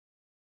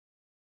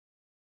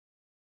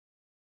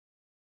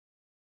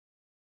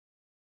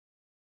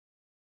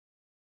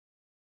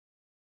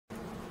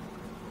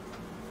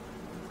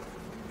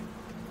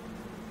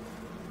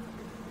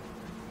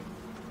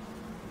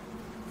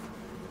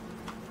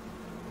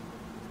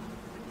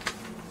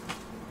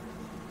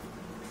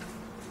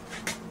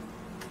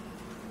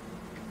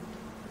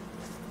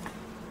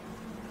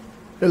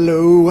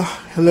Hello,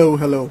 hello,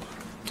 hello.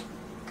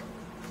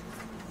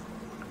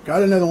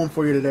 Got another one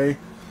for you today.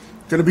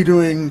 Gonna be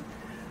doing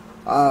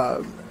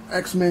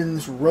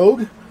X-Men's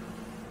Rogue.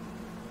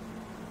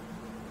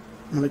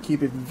 I'm gonna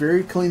keep it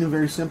very clean and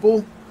very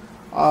simple.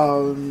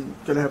 Gonna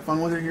have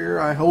fun with it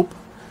here, I hope,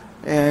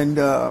 and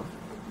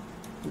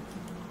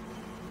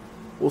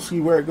we'll see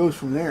where it goes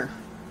from there.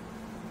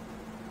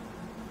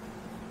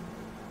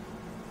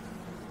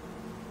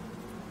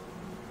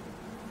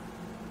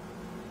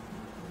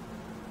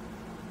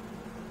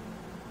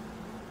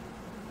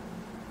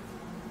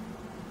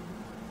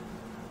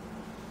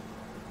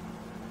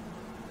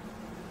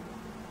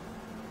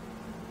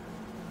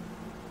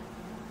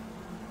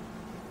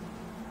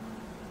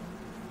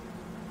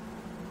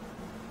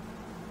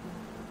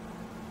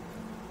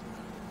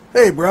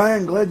 Hey,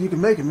 Brian, glad you can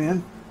make it,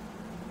 man.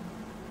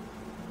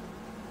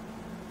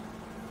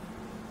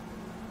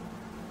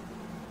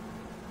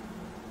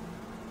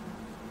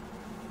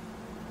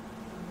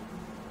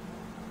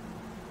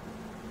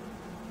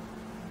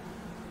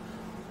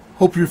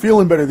 Hope you're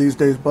feeling better these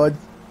days, bud.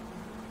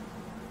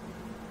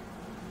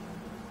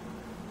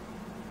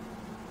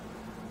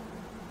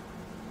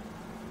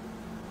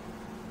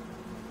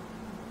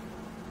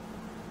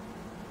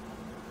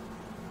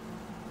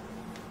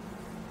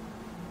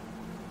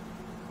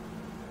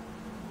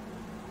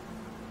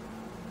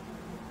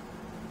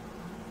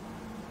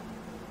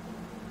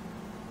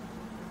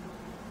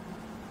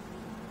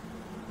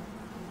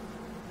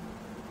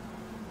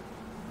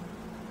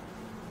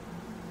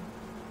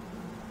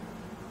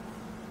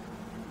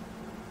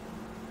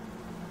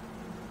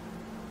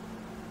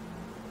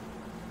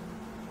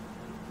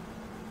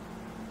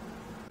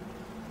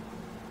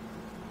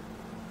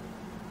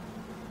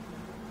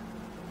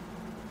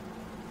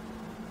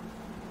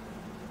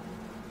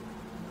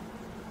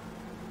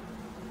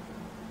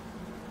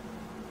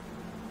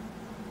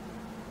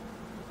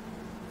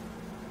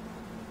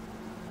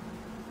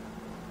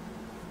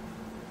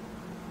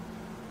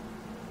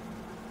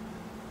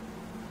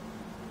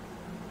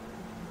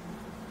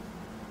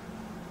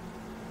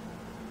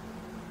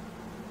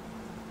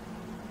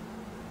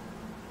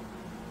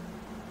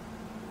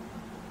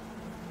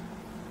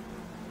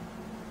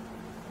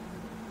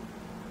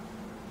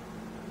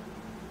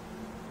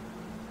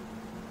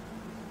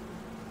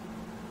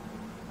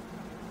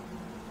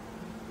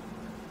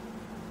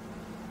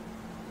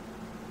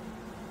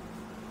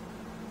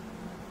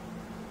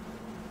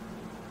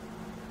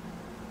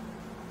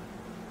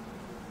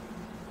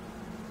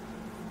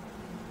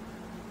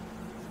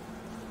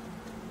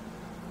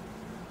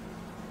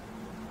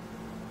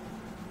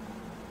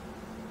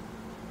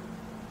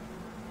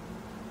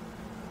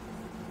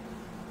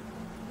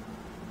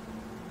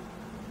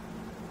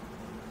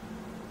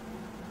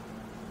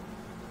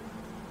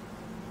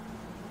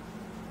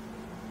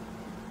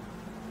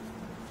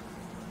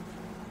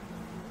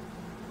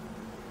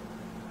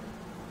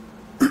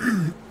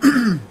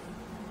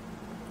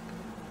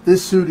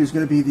 This suit is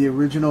going to be the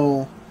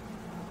original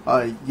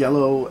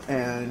yellow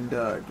and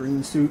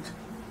green suit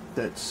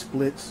that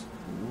splits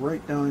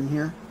right down in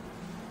here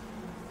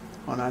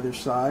on either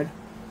side.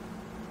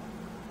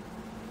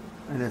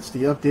 And it's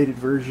the updated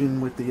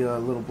version with the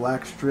little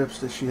black strips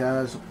that she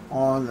has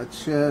on the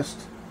chest,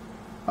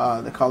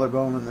 the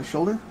collarbone, and the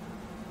shoulder.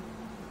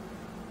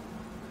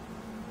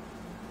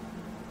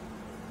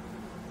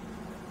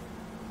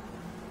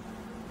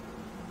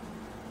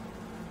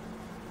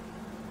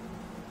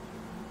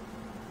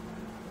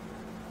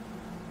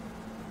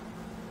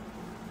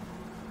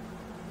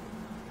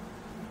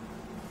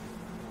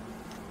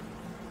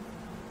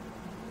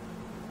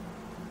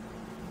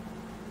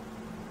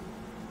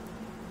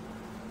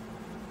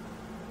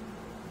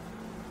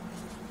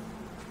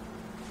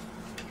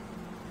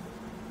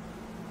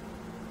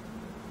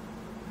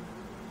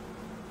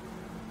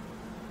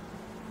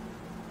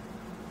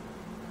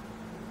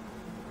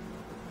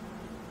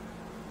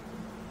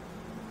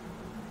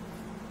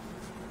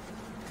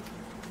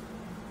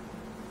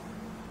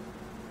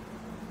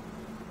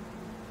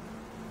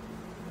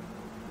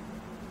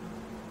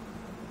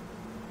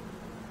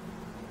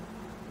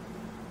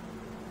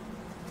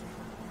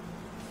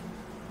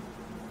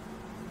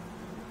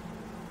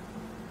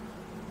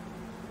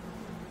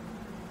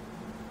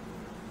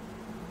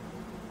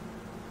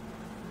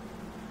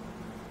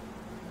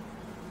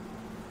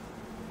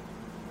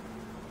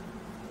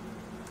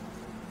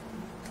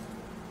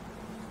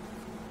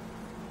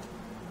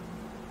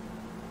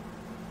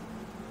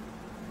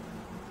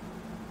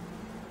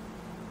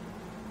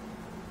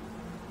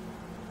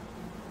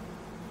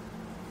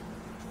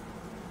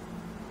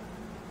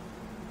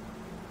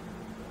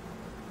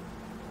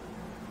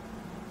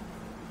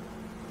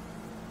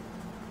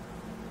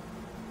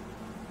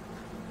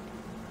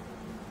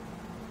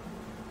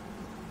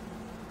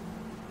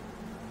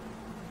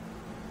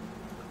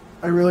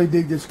 I really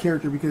dig this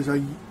character because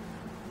I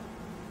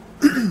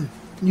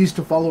used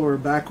to follow her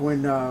back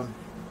when,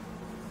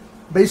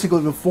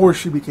 basically before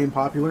she became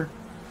popular,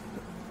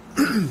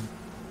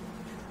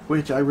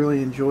 which I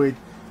really enjoyed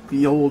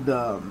the old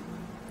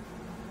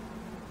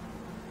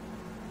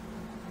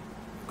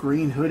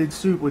green hooded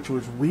suit, which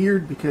was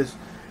weird because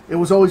it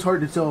was always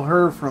hard to tell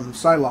her from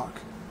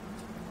Psylocke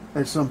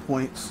at some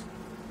points,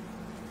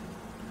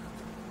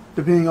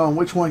 depending on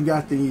which one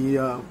got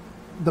the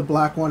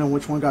black one and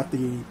which one got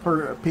the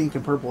pink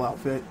and purple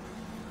outfit.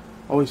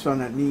 Always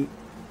found that neat.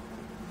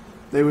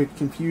 They would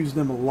confuse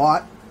them a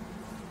lot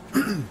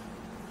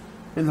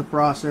in the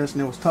process,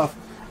 and it was tough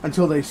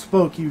until they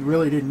spoke. You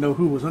really didn't know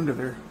who was under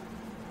there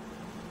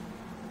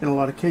in a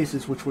lot of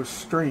cases, which was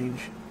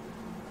strange.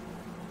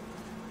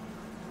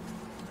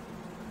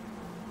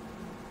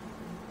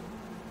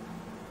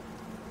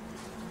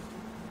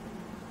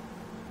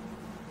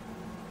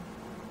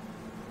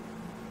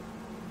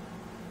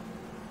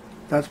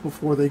 That's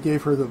before they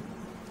gave her the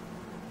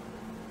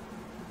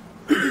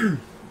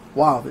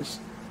wow,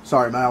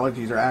 sorry, my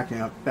allergies are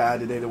acting up bad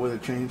today. The weather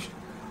changed.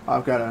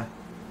 I've got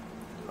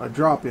a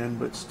drop in,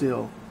 but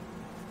still.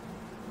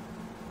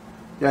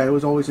 Yeah, it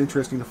was always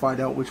interesting to find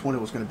out which one it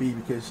was going to be,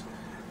 because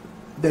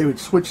they would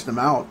switch them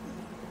out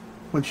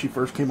when she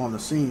first came on the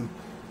scene.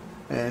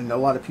 And a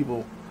lot of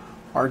people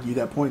argue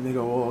that point, and they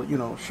go, well, you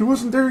know, she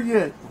wasn't there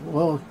yet.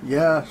 Well,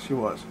 yeah, she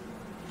was.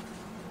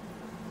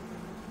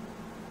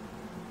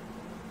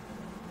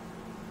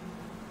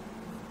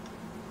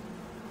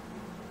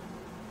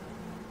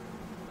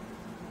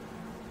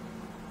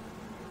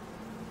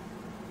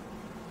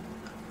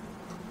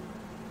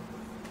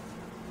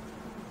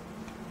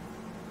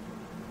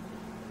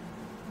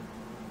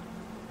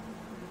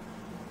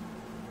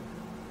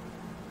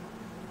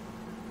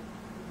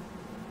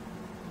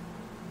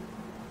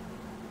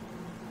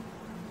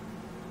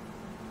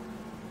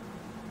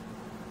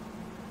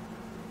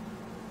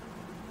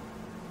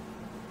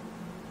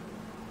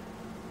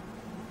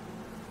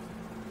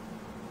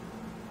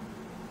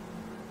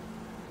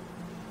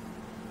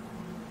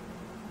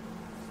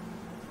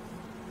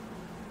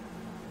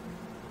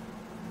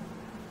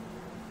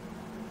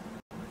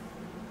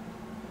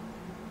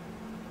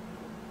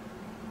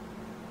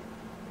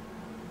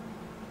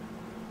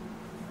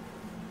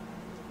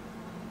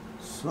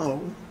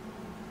 So,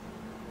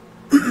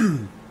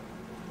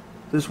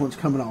 this one's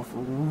coming off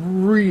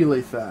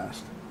really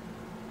fast.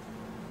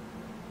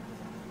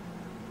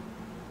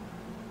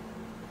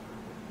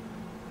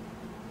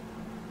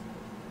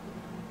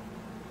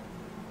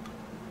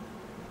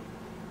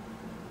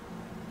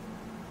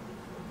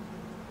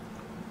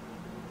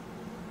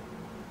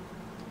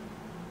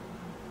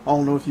 I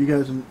don't know if you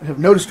guys have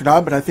noticed or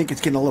not, but I think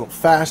it's getting a little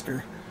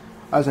faster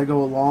as I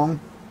go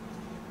along.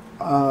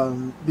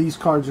 These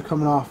cards are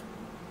coming off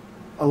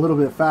a little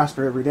bit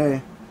faster every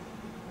day,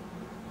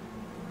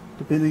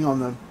 depending on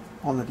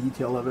the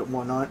detail of it and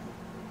whatnot.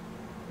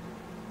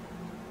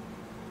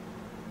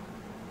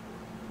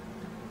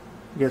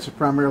 I guess it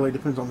primarily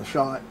depends on the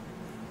shot.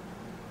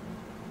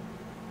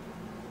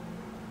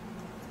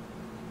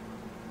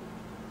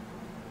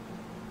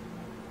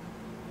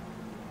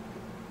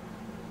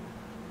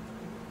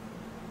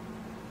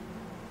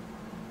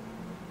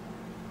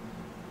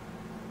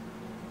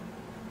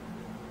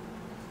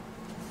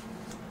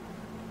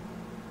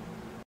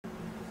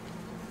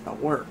 That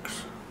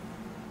works.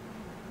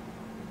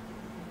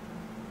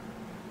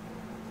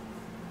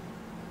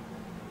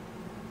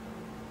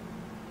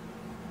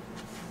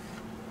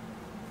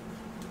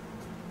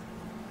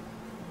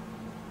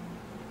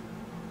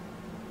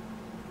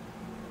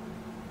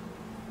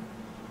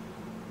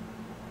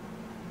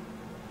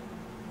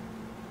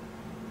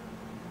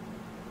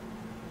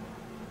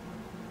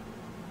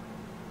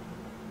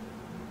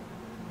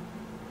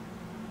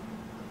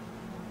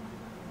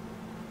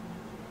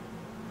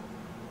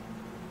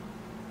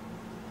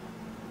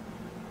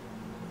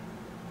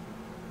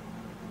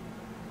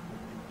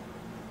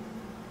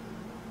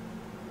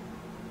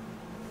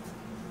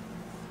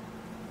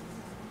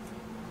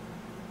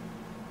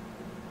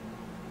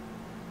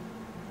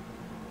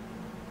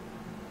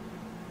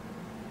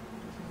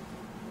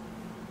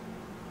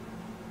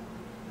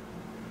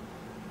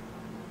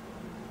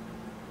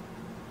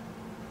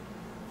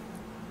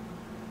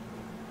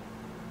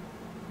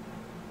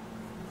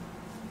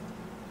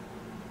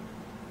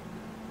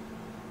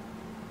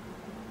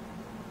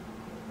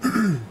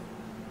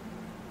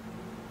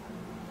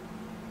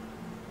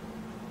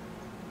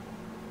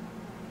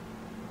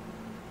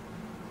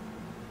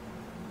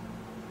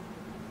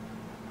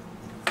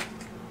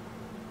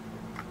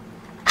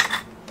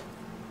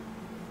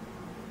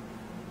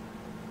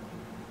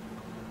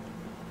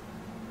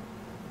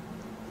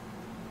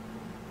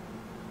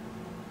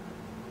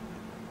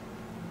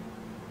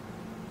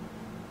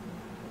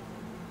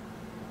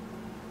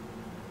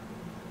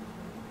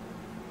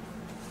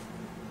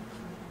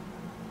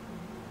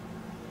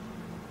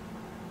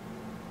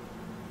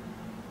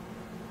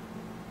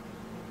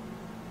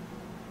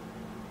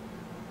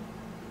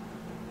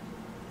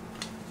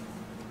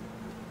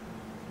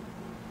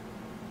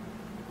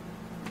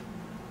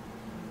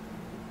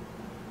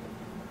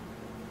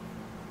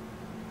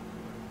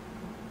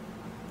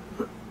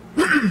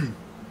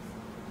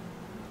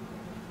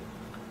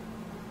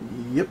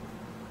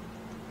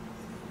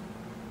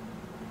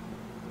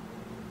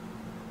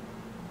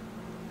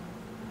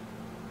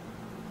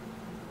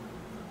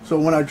 So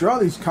when I draw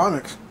these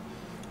comics,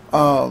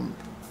 not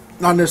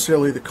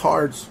necessarily the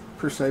cards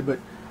per se, but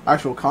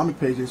actual comic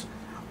pages,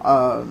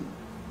 I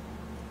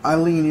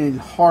lean in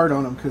hard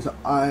on them because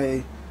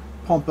I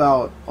pump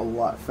out a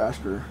lot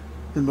faster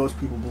than most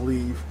people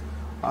believe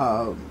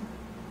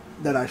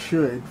that I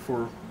should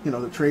for,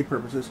 the trade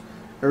purposes.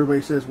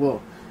 Everybody says,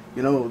 well,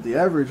 the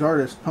average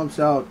artist pumps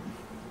out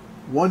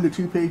 1 to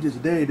 2 pages a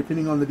day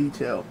depending on the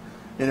detail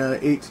in an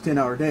 8 to 10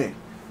 hour day.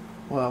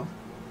 Well,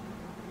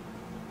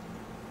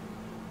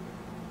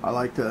 I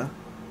like to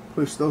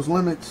push those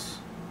limits,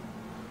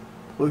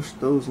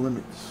 and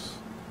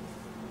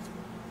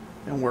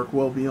work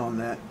well beyond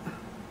that.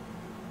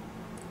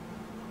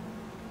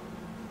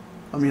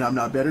 I mean, I'm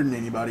not better than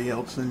anybody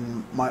else,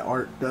 and my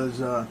art does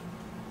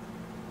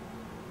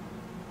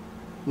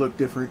look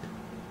different,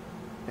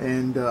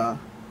 and I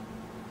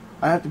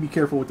have to be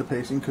careful with the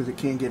pacing because it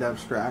can get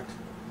abstract.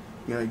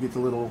 It gets a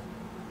little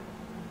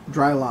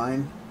dry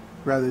line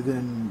rather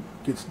than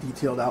gets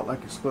detailed out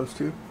like it's supposed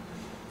to.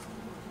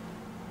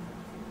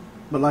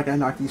 But like I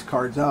knocked these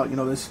cards out,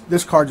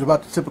 this card's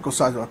about the typical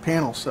size of a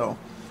panel, so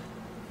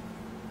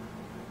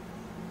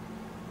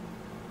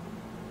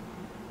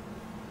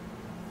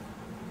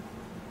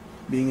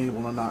being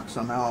able to knock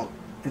some out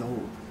in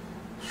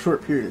a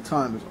short period of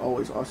time is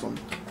always awesome.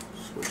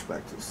 Switch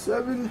back to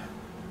 7.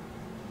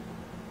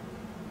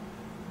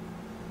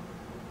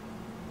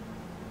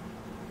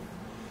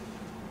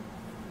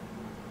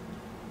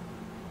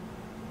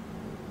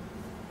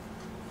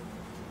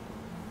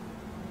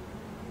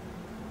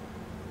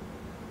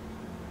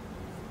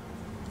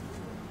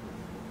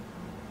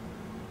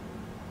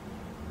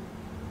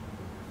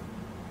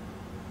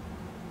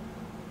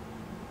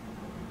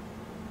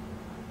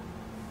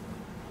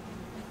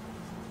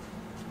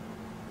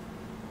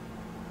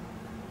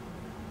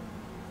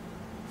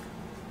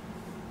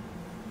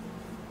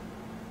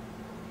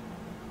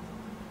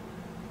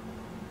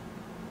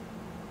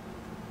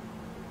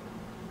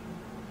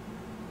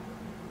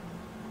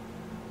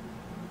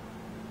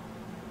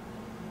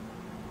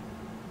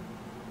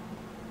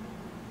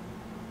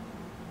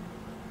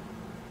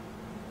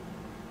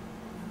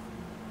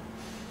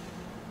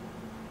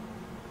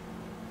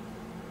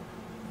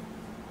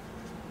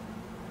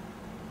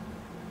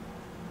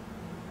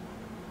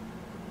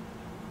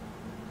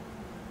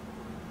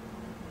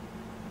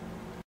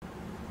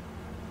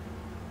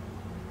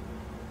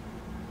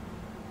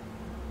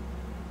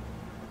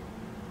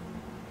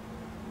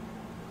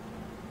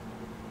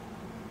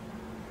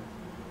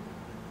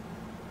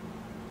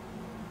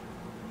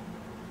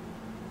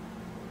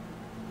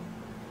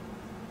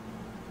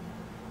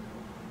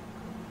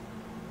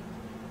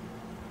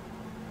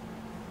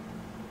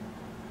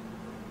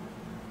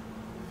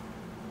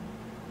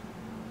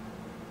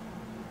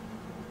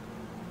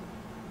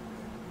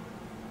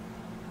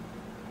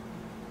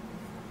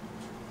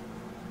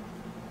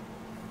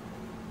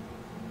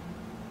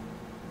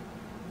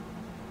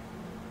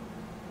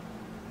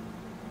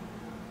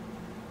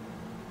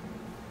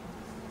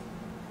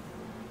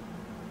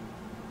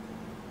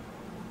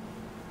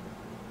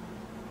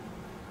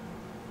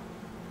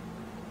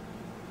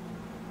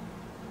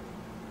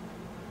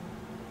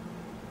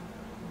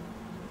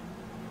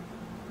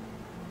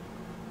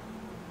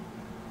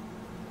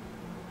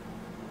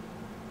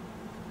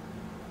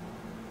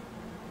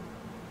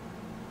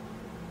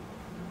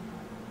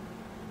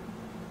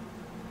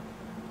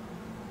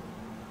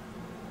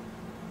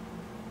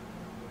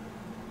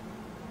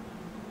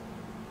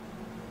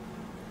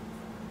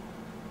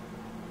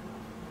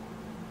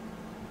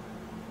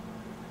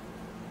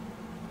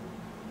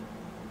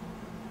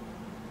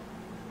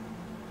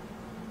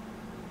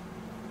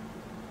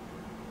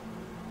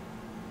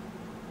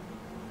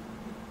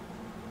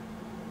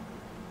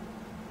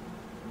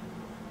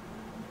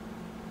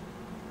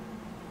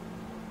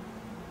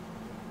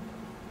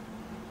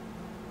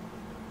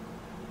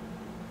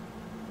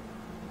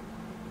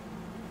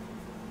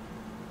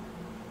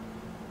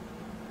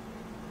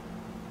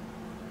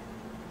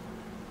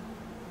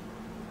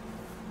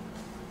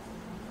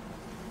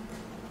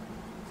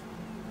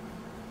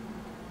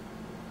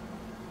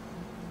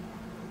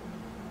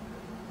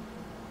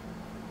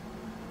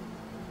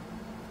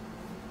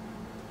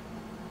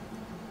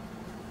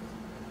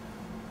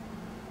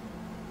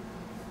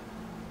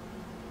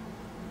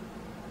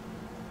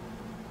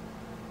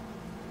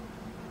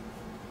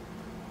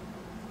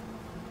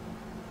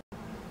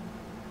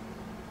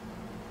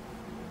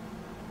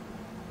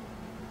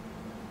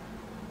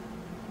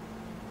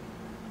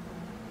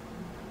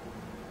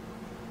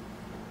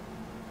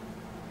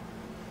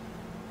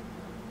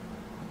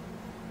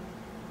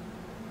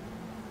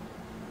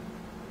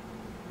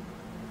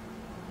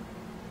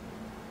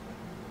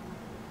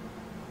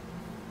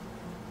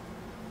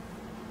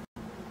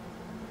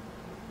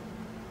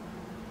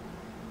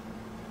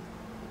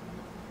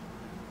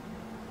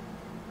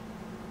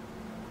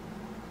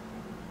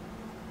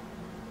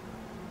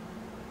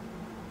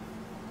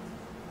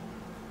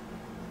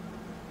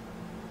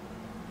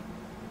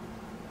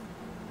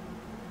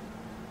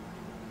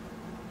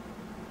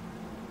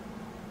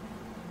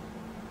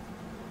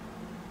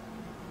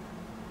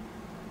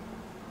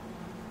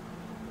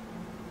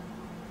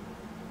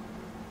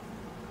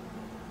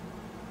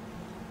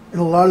 in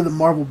a lot of the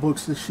Marvel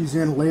books that she's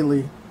in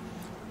lately,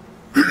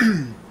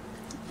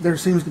 there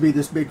seems to be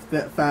this big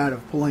fad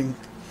of pulling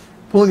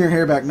her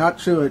hair back, not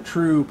to a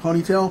true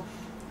ponytail,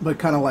 but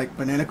kind of like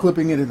banana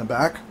clipping it in the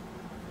back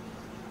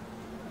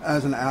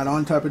as an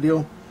add-on type of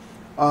deal.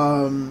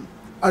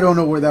 I don't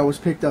know where that was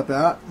picked up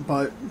at,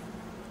 but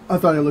I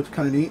thought it looked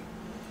kind of neat,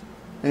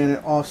 and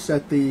it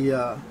offset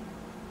the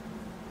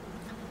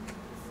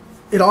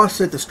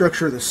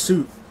structure of the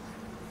suit.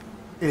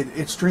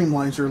 It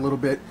streamlines her a little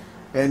bit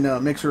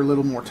and makes her a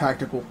little more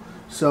tactical.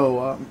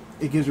 So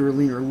it gives her a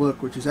leaner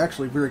look, which is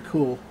actually very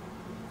cool.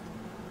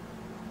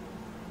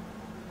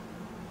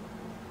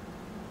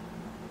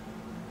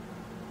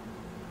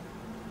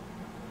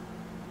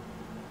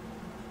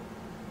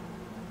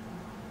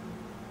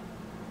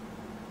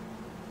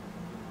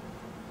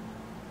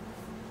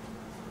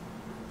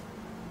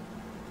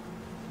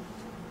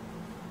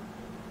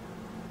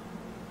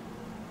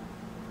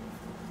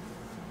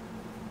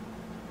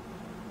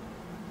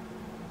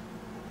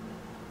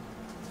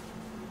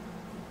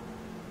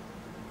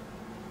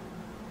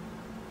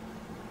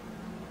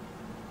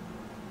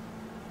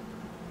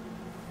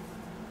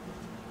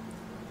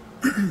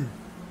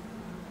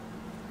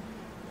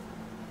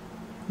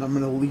 I'm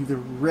going to leave the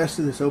rest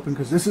of this open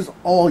because this is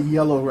all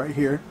yellow right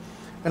here,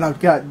 and I've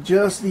got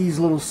just these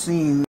little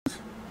seams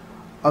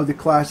of the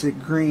classic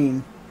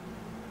green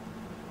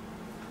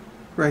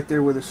right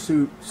there where the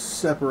suit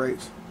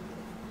separates,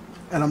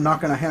 and I'm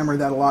not going to hammer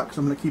that a lot because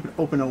I'm going to keep it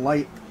open and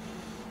light.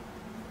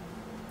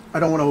 I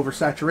don't want to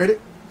oversaturate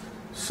it,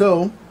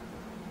 so I'm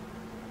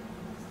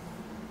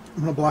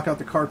going to block out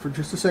the card for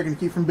just a second to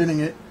keep from bending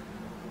it.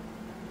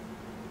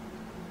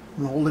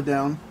 I'm going to hold it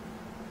down.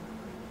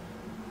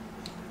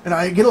 And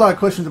I get a lot of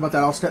questions about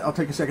that. I'll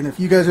take a second. If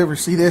you guys ever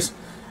see this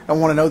and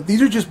want to know, these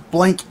are just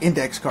blank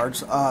index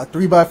cards.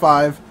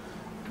 3x5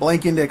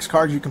 blank index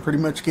cards you can pretty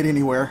much get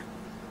anywhere.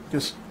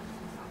 Just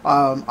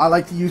I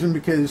like to use them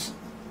because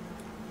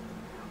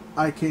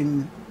I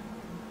can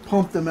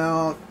pump them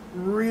out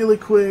really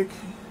quick.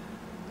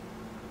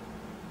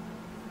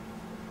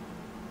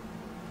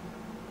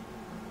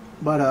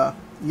 But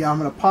yeah, I'm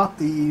going to pop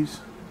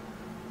these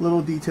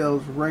little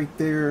details right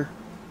there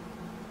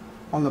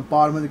on the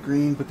bottom of the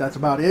green, but that's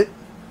about it.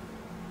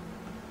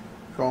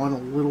 Drawing a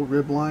little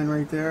rib line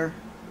right there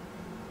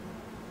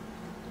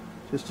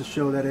just to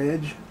show that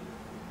edge.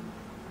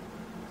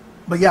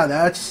 But yeah,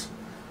 that's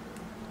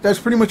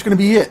pretty much going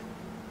to be it.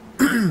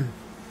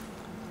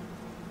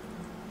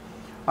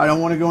 I don't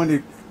want to go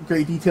into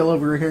great detail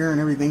over her hair and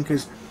everything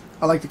because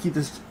I like to keep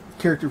this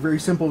character very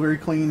simple, very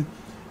clean,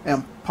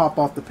 and pop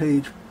off the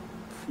page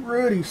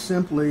pretty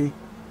simply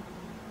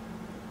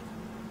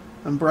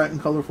and bright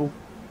and colorful.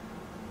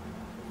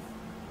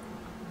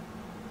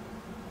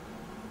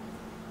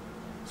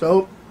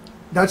 So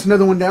that's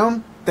another one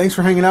down. Thanks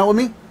for hanging out with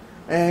me,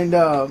 and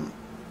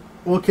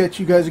we'll catch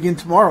you guys again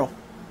tomorrow.